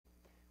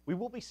We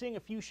will be seeing a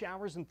few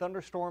showers and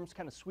thunderstorms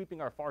kind of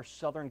sweeping our far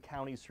southern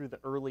counties through the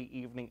early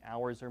evening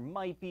hours. There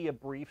might be a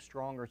brief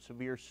strong or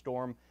severe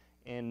storm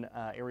in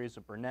areas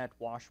of Burnett,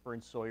 Washburn,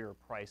 Sawyer,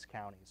 Price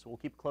counties. So we'll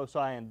keep a close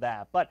eye on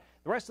that. But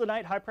the rest of the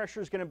night, high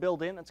pressure is going to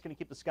build in. That's going to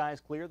keep the skies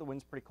clear. The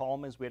wind's pretty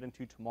calm as we head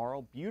into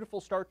tomorrow. Beautiful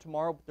start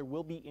tomorrow, but there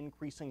will be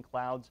increasing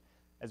clouds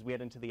as we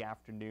head into the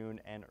afternoon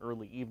and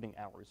early evening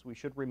hours. We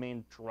should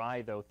remain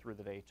dry, though, through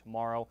the day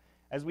tomorrow.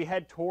 As we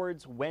head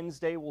towards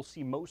Wednesday, we'll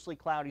see mostly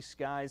cloudy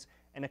skies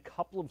and a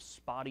couple of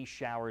spotty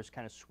showers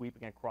kind of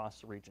sweeping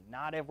across the region.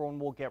 Not everyone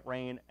will get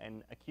rain,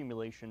 and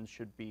accumulations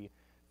should be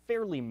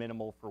fairly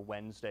minimal for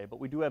Wednesday, but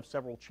we do have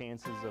several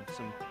chances of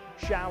some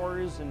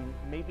showers and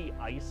maybe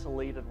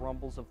isolated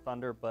rumbles of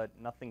thunder, but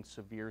nothing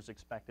severe is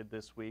expected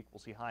this week. We'll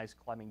see highs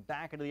climbing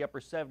back into the upper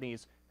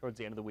 70s towards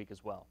the end of the week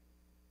as well.